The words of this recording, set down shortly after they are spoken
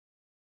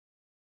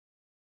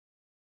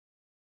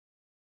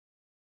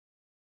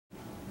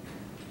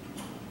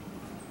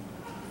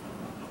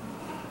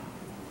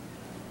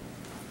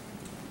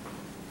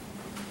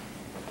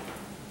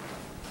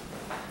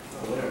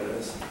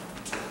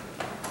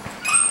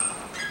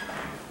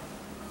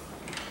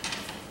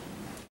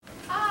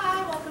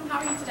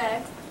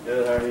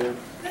Good, how are you?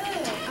 Good.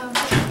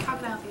 How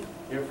can I help you?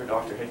 Here for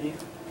Dr. Hickey?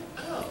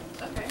 Oh,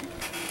 okay.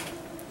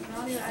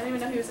 I didn't even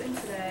know he was in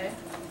today.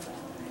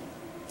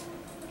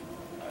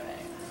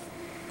 Alright.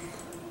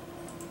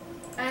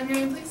 And your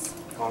name, please?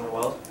 Connor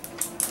Weld.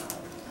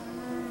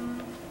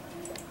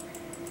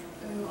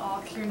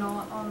 You're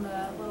not on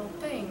the little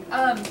thing.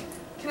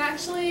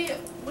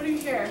 What are you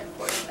here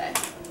for today?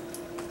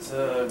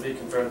 To be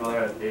confirmed whether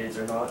I have AIDS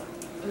or not.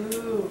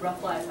 Ooh,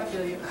 rough life. I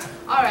feel you.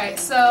 Alright,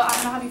 so I'm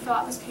going to have you fill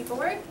out this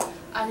paperwork.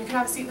 You can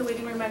have a seat in the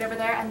waiting room right over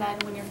there, and then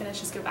when you're finished,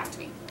 just go back to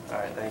me.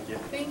 Alright, thank you.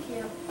 Thank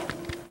you.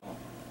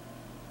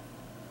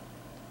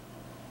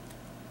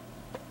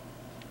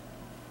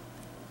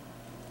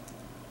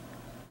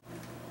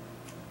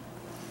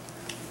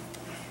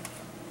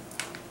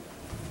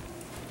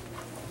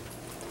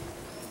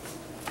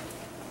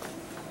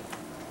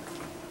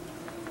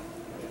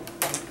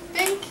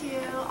 Thank you.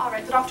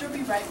 Alright, the doctor will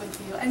be right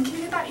with you. And can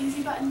you hit that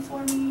easy button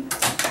for me?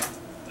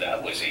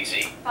 That was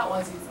easy. That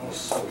was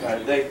easy.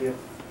 Alright, thank you.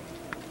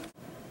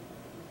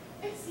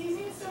 Excuse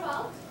me, Mr.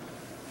 Weld?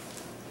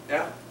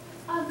 Yeah?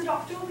 The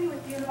doctor will be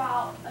with you in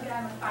about,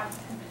 again, like 5 to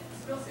 10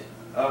 minutes. Real soon.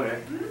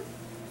 Okay. Mm-hmm.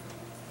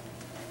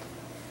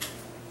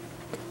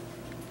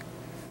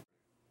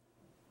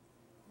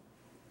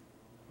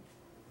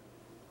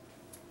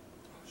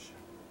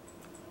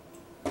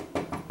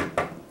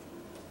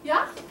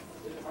 Yeah?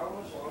 How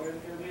much longer is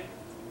it going to be?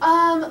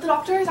 The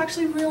doctor is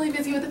actually really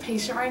busy with the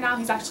patient right now.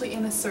 He's actually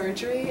in a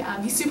surgery.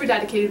 He's super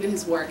dedicated to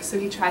his work, so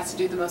he tries to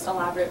do the most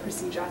elaborate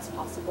procedure as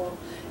possible.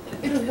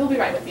 He'll be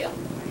right with you.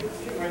 I can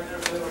see him right there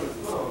playing on his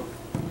phone.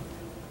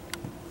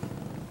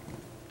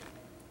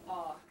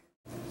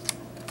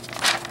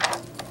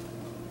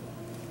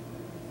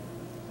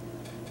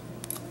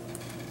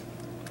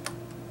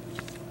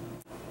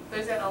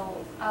 There's an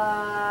old,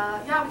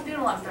 yeah, we can do it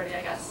 11:30,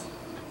 I guess.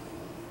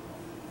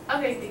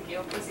 Okay, thank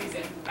you. We'll see you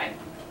soon. Bye.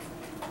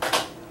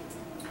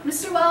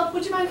 Mr. Weld,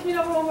 would you mind coming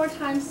over one more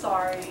time?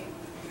 Sorry.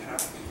 Yeah.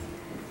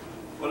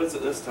 What is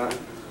it this time?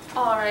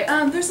 Alright,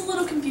 there's a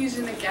little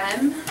confusion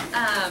again,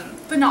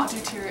 but not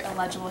due to your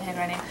illegible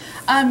handwriting.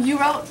 You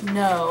wrote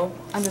no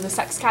under the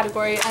sex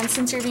category, and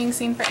since you're being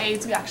seen for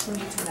AIDS, we actually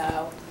need to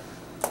know.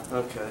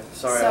 Okay,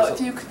 sorry. So if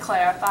you could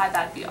clarify,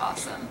 that'd be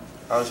awesome.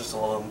 I was just a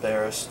little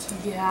embarrassed.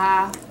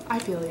 Yeah, I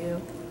feel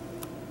you.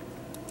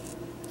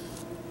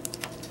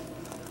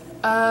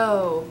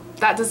 Oh,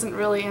 that doesn't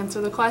really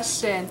answer the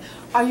question.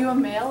 Are you a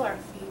male or a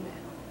female?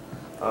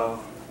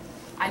 Oh.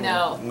 I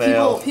know.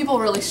 Male. People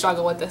really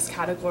struggle with this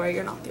category.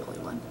 You're not the only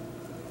one.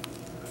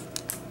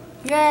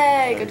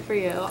 Yay, good for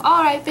you.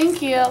 Alright,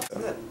 thank you.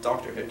 Isn't that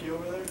Dr. Hickey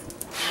over there?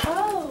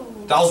 Oh.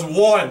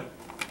 1001!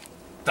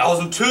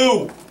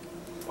 1002!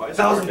 Why is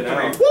he working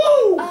 1003! out?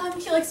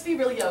 Woo! He likes to be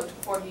really yoked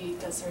before he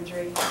does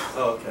surgery.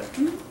 Oh, okay.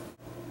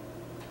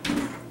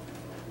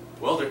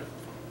 Welder,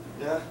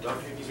 Yeah?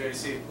 Dr. Hickey's ready to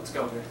see you. Let's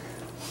go.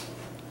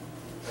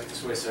 Right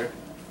this way, sir.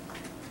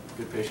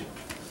 Good patient.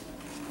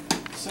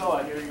 So,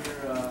 I hear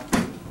you're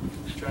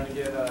trying to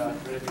get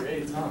rid of your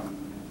AIDS, huh?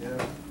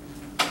 Yeah.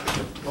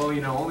 Well,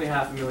 you know, only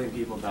 500,000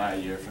 people die a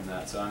year from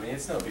that, so I mean,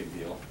 it's no big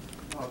deal.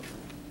 Okay.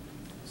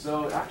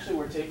 So, actually,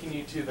 we're taking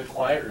you to the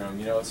quiet room,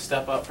 you know, a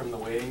step up from the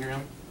waiting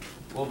room,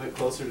 a little bit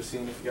closer to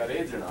seeing if you got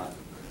AIDS or not.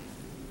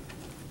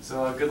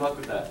 So, good luck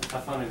with that.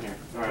 Have fun in here.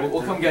 All right.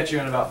 We'll come get you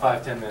in about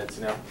 5-10 minutes,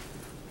 you know.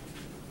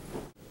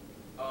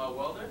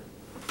 Welder?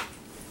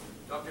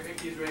 Dr.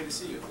 Hickey is ready to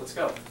see you. Let's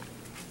go.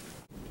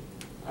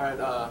 Alright,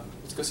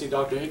 let's go see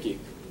Dr. Hickey.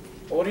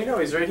 Well, what do you know?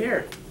 He's right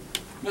here.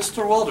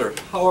 Mr. Welder,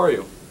 how are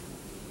you?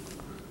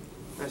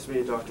 Nice to meet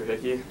you, Dr.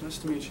 Hickey. Nice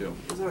to meet you.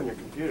 What's on your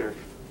computer?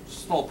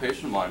 Just an old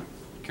patient of mine.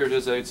 Cured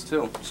his AIDS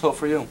too. So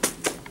for you.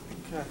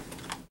 Okay.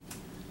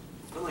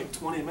 It's been like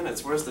 20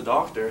 minutes. Where's the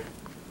doctor?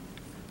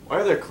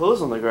 Why are there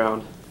clothes on the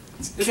ground?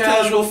 It's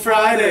Casual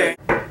Friday!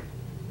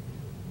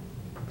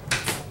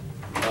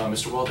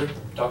 Mr. Welder,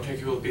 Dr.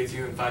 Hickey will be with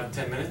you in 5 to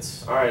 10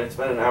 minutes. Alright, it's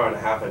been an hour and a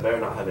half. I better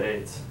not have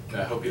AIDS.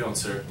 Okay, I hope you don't,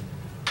 sir.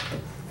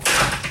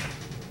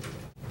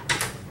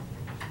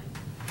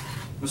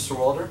 Mr.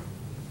 Welder?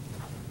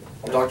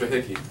 I'm Dr.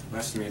 Hickey.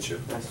 Nice to meet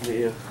you. Nice to meet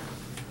you.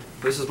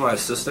 This is my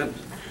assistant,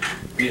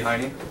 B.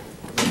 Heine.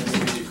 Nice to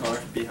meet you,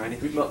 Connor. Behind you.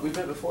 We've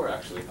met before,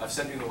 actually. I've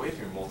sent you in the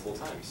waiting room multiple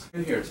times.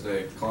 You're here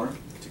today, Connor.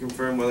 To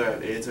confirm whether I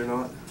have AIDS or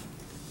not.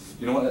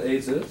 You know what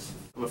AIDS is?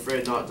 I'm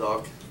afraid not,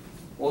 Doc.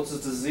 Well, it's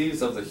a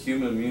disease of the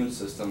human immune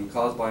system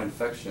caused by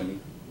infection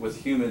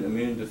with human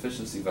immune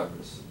deficiency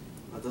virus.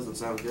 That doesn't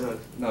sound good.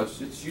 No, it's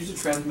usually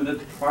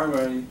transmitted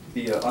primarily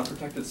via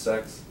unprotected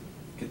sex,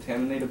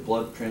 contaminated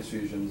blood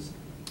transfusions,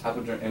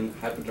 and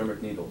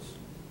hypodermic needles.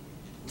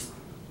 Yeah.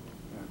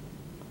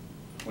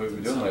 What have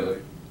you been doing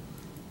lately?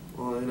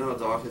 Well, you know,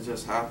 Doc, it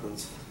just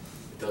happens.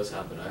 It does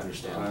happen, I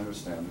understand. I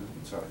understand.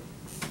 It's alright.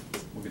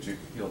 We'll get you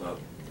healed up.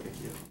 Thank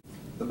you.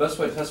 The best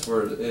way to test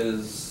for it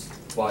is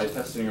by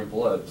testing your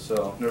blood.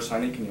 So, Nurse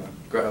Heine, can you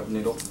grab a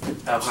needle?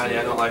 Honey,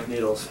 I don't like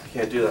needles.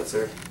 Can't do that,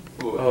 sir.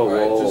 Ooh, Oh,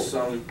 alright, whoa. just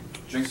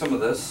drink some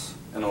of this,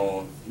 and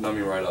it'll numb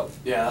you right up.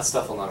 Yeah, that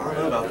stuff will not I don't right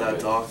know up about your that,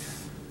 way. Doc.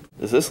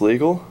 Is this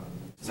legal?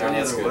 Is there any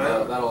that's other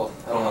good. way? That'll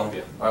help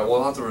you. Alright,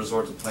 we'll have to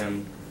resort to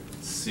plan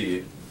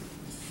C.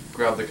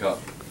 Grab the cup.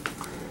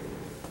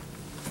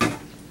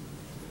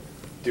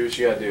 Do what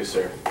you gotta do,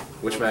 sir.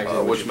 Which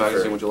magazine? Which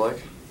magazine would you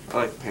like? I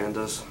like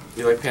pandas.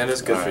 You like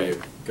pandas? Good for Alright.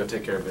 you. Go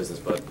take care of business,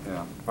 bud.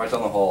 Yeah. Right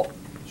down the hall.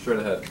 Straight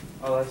ahead.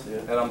 Oh, I see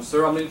it. And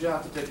sir, I'm gonna need you to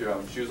have to take your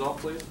shoes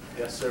off, please.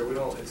 Yes, sir. We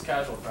don't. It's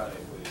casual Friday,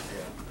 please.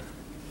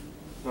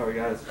 Sorry,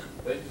 guys.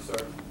 Thank you,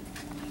 sir.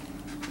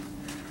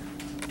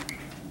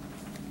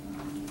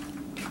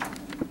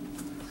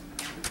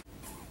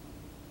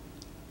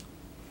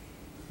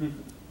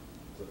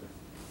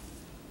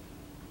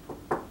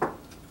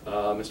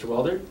 Mr.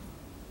 Welder?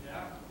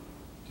 Yeah?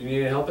 Do you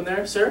need any help in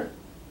there, sir?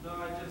 No,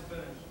 I just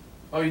finished.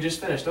 Oh, you just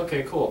finished.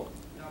 Okay, cool.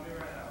 Yeah, I'll be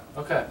right out.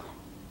 Okay.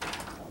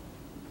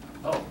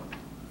 Oh,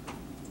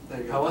 There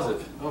you go. how was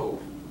it? Oh.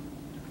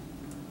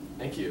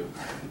 Thank you.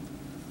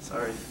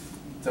 Sorry.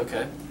 It's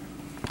okay.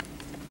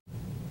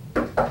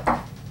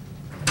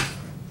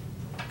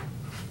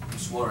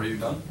 Mr. Water, are you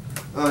done?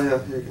 Oh,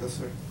 yeah, here you go,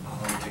 sir. Oh,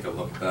 let me take a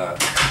look at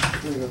that.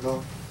 Here you go,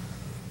 Doc.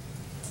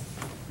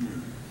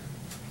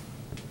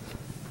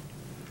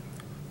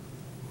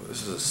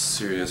 This is a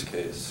serious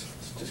case.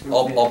 Just gonna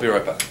I'll be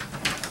right back.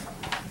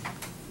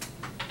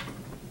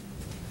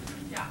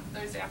 Yeah,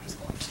 Thursday after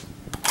school.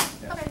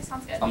 Yeah. Okay,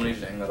 sounds good. I'm gonna need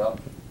you to hang that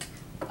up.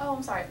 Oh,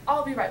 I'm sorry.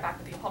 I'll be right back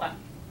with you. Hold on.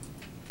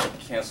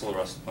 Cancel the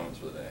rest of the appointments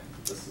for the day.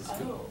 This is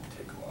gonna Oh.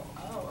 take a while.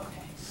 Oh,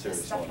 okay.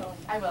 Serious Yes, one. definitely.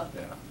 I will.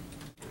 Yeah.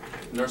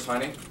 Nurse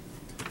Heine,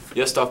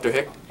 Yes, Dr.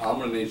 Hick? I'm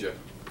gonna need you.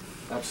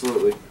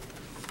 Absolutely.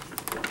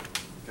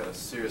 Got a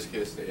serious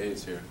case of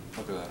AIDS here.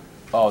 Look at that.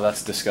 Oh,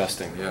 that's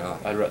disgusting. Yeah.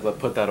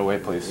 Put that away,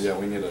 please. Yeah,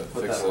 we need to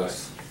Put fix that away.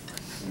 this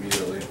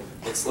immediately.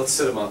 Let's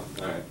sit him up.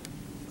 All right.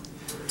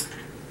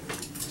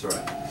 It's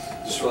alright.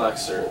 Just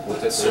relax, sir.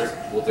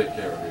 We'll take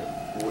care of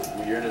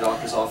you. You're in a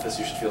doctor's office.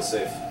 You should feel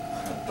safe.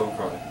 Don't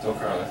cry. Don't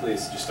cry,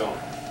 please. Just don't.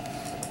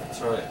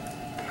 It's alright.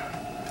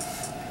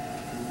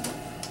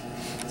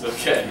 It's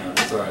okay.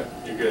 It's alright.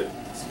 You're good.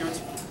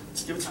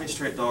 Just give it to me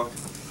straight, Doc.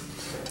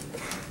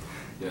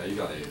 Yeah, you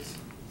got AIDS.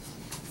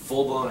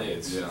 Full-blown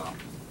AIDS. Yeah.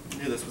 I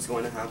knew this was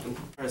going to happen.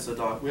 Alright, so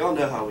Doc, we all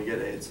know how we get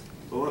AIDS,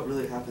 but what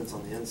really happens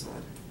on the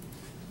inside?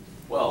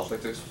 Well,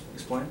 Would you like to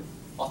explain?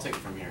 I'll take it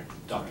from here,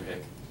 Dr.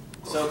 Hick.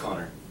 So,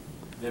 Connor,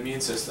 the immune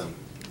system.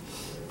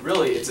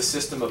 Really, it's a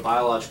system of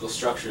biological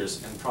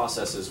structures and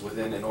processes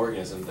within an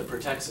organism that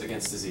protects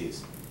against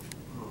disease.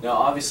 Now,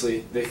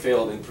 obviously, they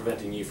failed in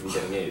preventing you from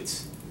getting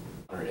AIDS.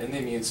 In the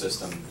immune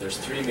system, there's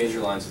 3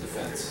 major lines of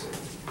defense.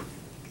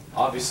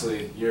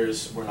 Obviously,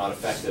 yours were not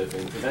effective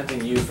in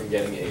preventing you from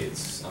getting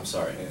AIDS. I'm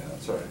sorry. Yeah,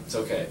 that's alright. It's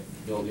okay.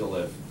 You'll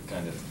live,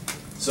 kind of.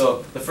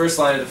 So, the first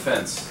line of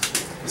defense.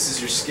 This is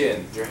your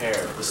skin, your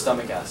hair, the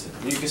stomach acid,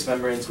 mucous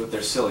membranes with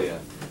their cilia.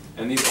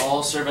 And these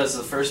all serve as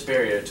the first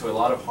barrier to a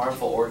lot of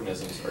harmful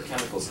organisms or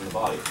chemicals in the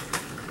body.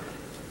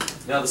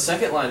 Now, the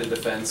second line of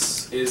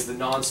defense is the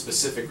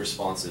non-specific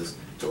responses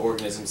to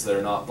organisms that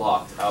are not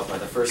blocked out by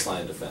the first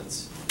line of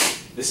defense.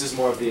 This is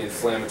more of the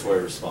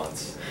inflammatory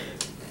response.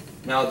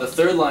 Now, the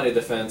third line of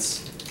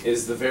defense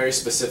is the very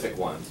specific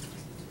one.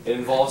 It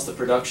involves the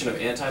production of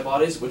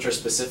antibodies which are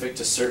specific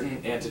to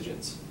certain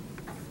antigens.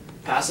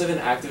 Passive and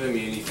active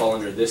immunity fall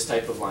under this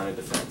type of line of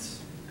defense.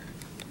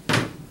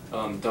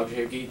 Dr.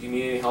 Hickey, do you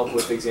need any help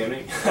with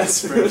examining that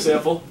sperm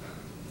sample?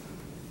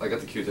 I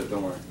got the Q-tip,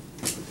 don't worry.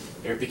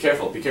 Here, be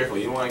careful, be careful.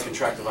 You don't want to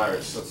contract the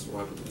virus. That's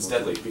why I put the It's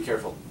deadly, be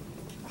careful.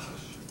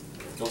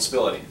 Don't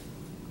spill any.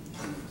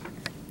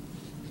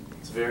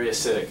 It's very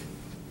acidic.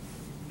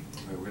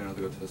 Alright, we're gonna have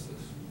to go test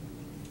this.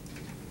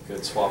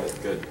 Good, swab it,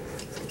 good.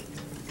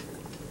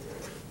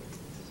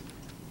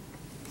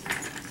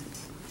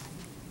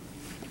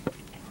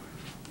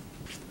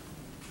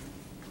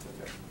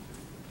 Okay.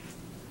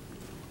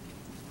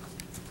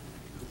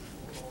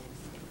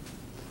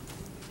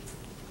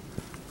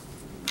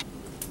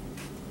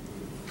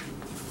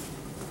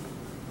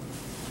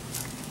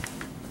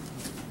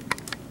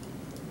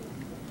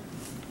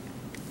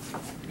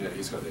 Yeah,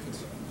 he's got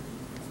AIDS.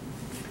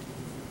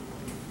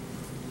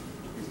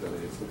 He's got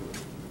AIDS. Look at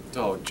that.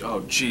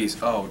 Oh, jeez,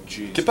 oh,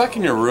 jeez. Get back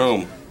in your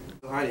room.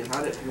 So Heidi,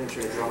 how did it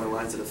penetrate the other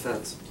lines of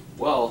defense?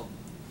 Well,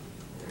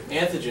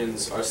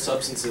 antigens are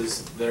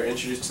substances that are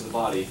introduced to the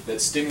body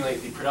that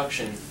stimulate the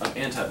production of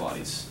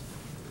antibodies.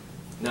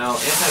 Now,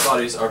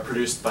 antibodies are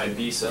produced by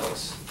B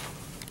cells,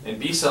 and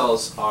B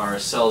cells are the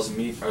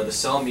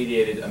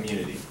cell-mediated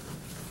immunity.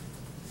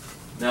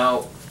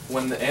 Now,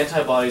 when the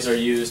antibodies are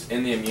used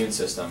in the immune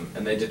system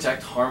and they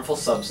detect harmful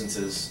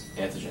substances,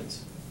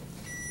 antigens.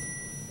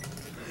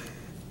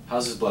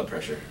 How's his blood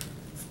pressure?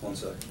 1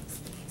 sec.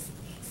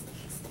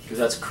 Because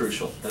that's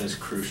crucial. That is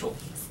crucial.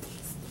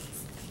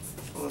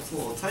 Well, that's a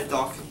little tight,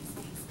 Doc.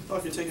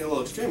 Doc, you're taking it a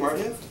little extreme, aren't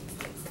you?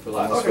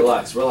 Relax, Okay.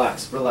 relax,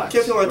 relax, relax.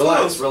 Can't feel my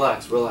relax, toes.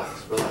 relax,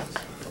 relax, relax.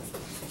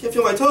 Can't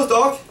feel my toes,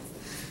 Doc.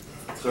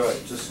 It's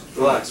alright, just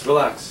Relax,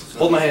 relax.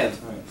 Hold my hand.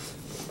 Alright.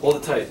 Hold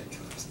it tight.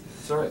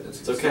 It's alright.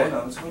 It's okay.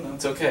 It's going now.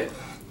 It's okay.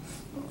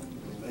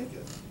 Make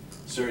it.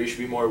 Sir, you should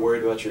be more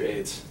worried about your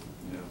AIDS.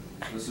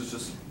 Yeah. This is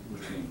just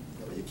routine.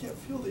 Yeah, but you can't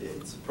feel the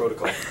AIDS.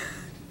 Protocol.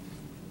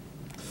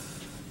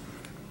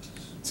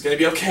 It's gonna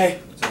be okay.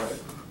 It's alright.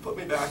 Put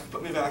me back, lay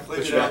Put me you back,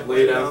 down.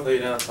 lay down, lay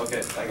down.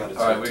 Okay, I got it.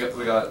 Alright,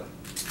 we got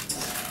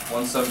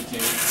 117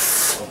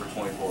 over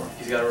 24.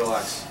 He's gotta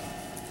relax.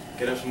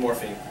 Get him some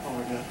morphine. Oh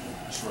my god.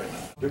 Just right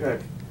now.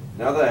 Okay,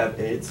 now that I have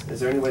AIDS, is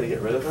there any way to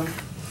get rid of them?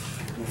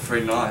 I'm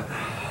afraid not.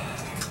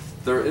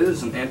 There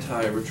is an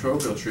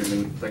antiretroviral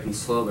treatment that can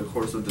slow the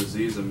course of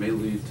disease and may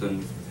lead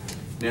to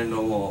near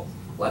normal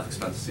life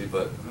expectancy,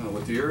 but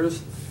with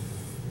yours,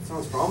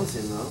 Sounds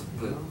promising though.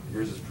 but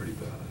yours is pretty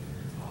bad.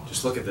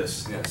 Just look at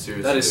this. Yeah,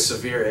 seriously. That is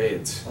severe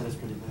AIDS. That is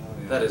pretty bad.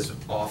 Yeah. That is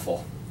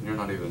awful. You're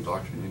not even a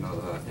doctor, you know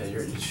that. Yeah,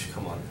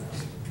 come on.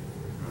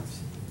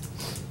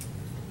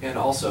 And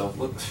also,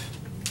 look,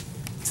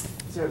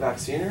 Is there a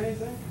vaccine or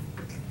anything?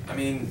 I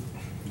mean,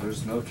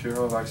 There's no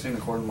cure vaccine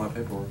according to my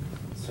paperwork.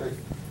 Sorry.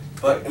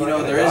 but Am you I know,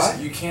 gonna die?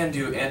 you can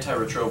do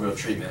antiretroviral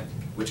treatment,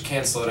 which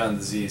can slow down the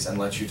disease and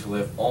let you to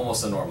live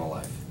almost a normal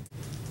life.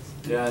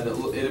 Yeah,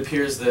 and it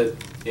appears that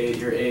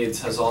your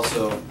AIDS has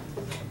also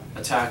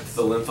attacked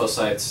the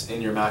lymphocytes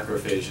in your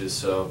macrophages,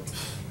 so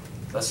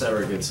that's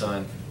never a good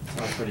sign.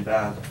 Sounds pretty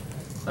bad.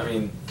 I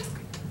mean,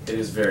 it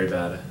is very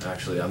bad,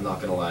 actually. I'm not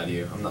gonna lie to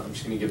you. I'm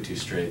just gonna give it to you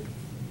straight.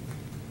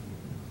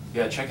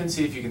 Yeah, check and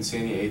see if you can see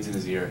any AIDS in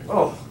his ear.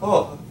 Oh,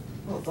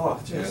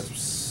 doc, Yeah,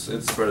 jeez.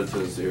 it's spread to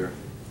his ear.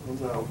 Oh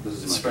no. This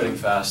is It's my spreading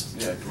thing. fast.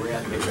 Yeah, we're gonna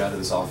have to get you out of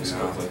this office Yeah.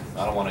 quickly.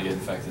 I don't want to get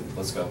infected.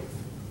 Let's go.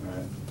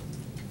 Alright.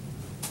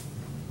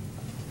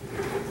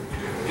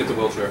 Get the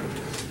wheelchair.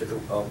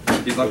 Oh,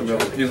 He's not gonna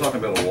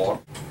be able to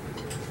walk.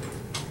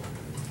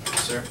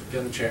 sir, get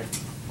in the chair.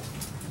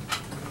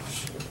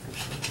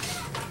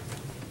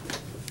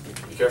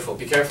 Be careful.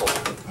 Be careful.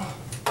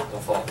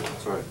 Don't fall.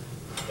 Sorry.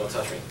 Don't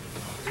touch me.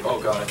 Oh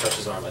God, I touched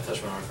his arm. I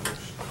touched my arm.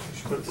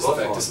 Put this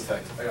Disinfect. on.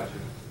 Disinfect. I got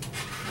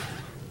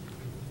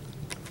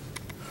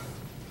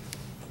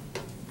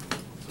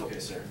you. Okay,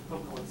 sir.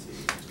 Oh, let's see.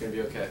 It's gonna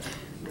be okay.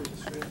 Really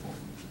disgraceful.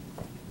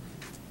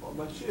 Oh,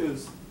 my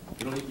shoes.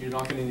 You're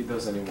not gonna need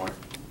those anymore.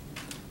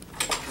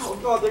 Oh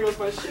god, there goes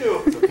my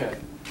shoe. It's okay.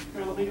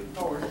 Here, let me get the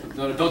door.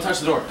 No, don't touch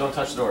the door. Don't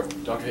touch the door.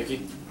 Dr. Hickey.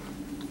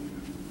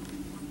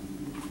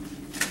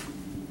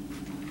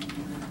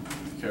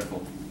 Be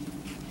careful.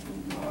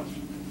 Oh gosh.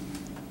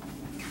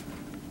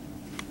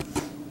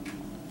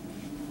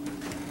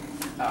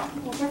 Ow.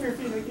 Oh, check your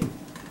feet, Nikki.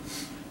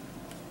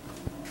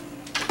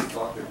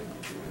 Doctor.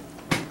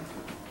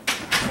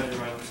 Yeah, you're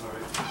right, I'm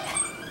sorry.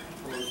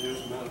 All those years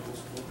of medical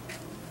school.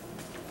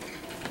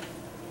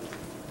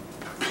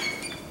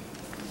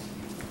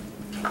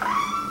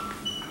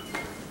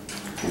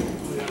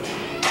 Oh, yeah.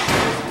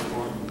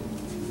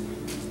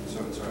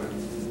 Sorry, it's alright.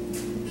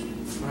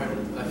 Alright,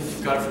 I think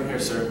you've got it from here,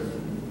 sir.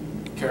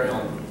 Carry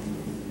on.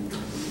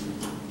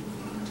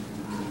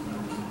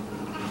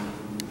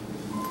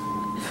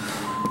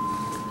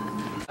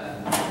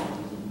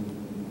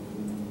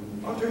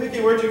 Dr.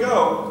 Hickey, where'd you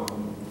go?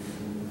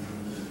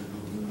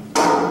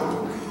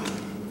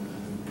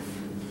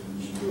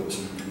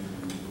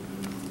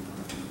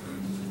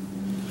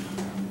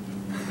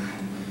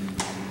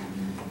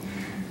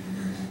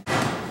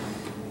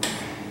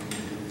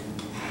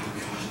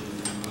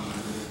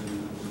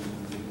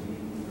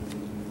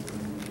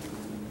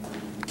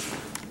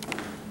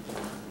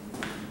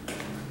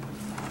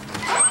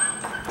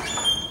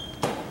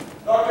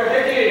 Dr.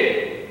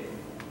 Hickey!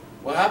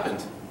 What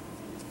happened?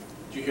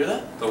 Did you hear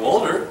that? The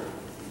welder?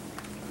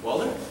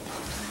 Welder?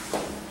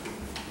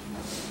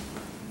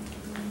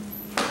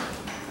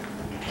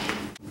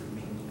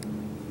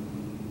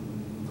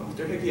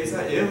 Dr. Hickey, is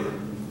that you?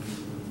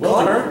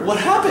 Welder? What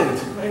happened?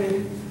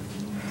 Hey.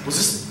 Was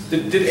this?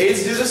 Did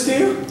AIDS do this to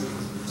you?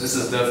 This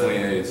is definitely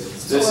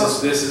AIDS.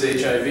 This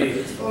is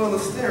HIV. Oh, on the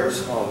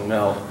stairs. Oh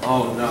no.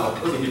 Oh no.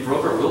 Look, he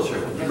broke our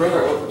wheelchair. He broke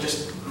our.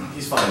 Just.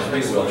 He's fine. Just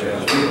make a wheelchair.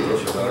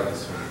 Wheelchair back.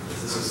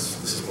 This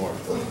is more.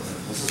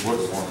 This is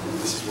worth more.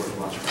 This is worth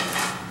much.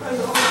 I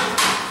know.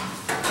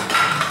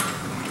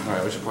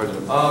 Alright, we should point to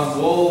him.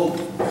 We'll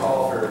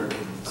call for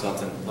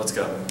something. Let's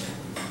go.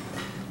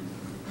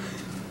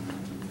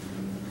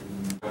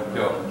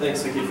 Go.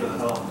 Thanks, Hickey, for the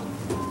help.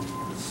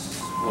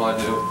 What'll I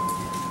do?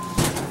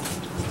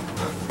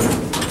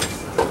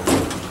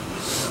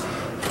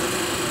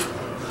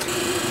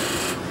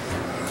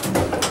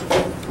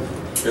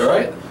 You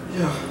alright?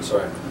 Yeah.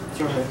 Sorry.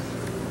 It's alright.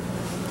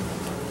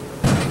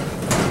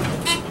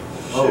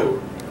 Oh.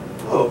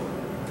 Oh.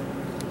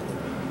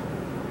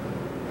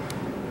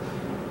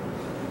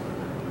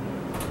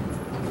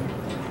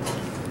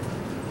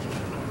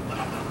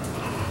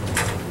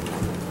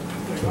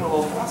 You're going a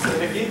little faster,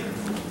 Hickey.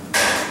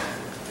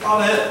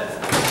 Got it.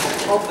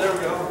 Oh, there we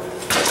go.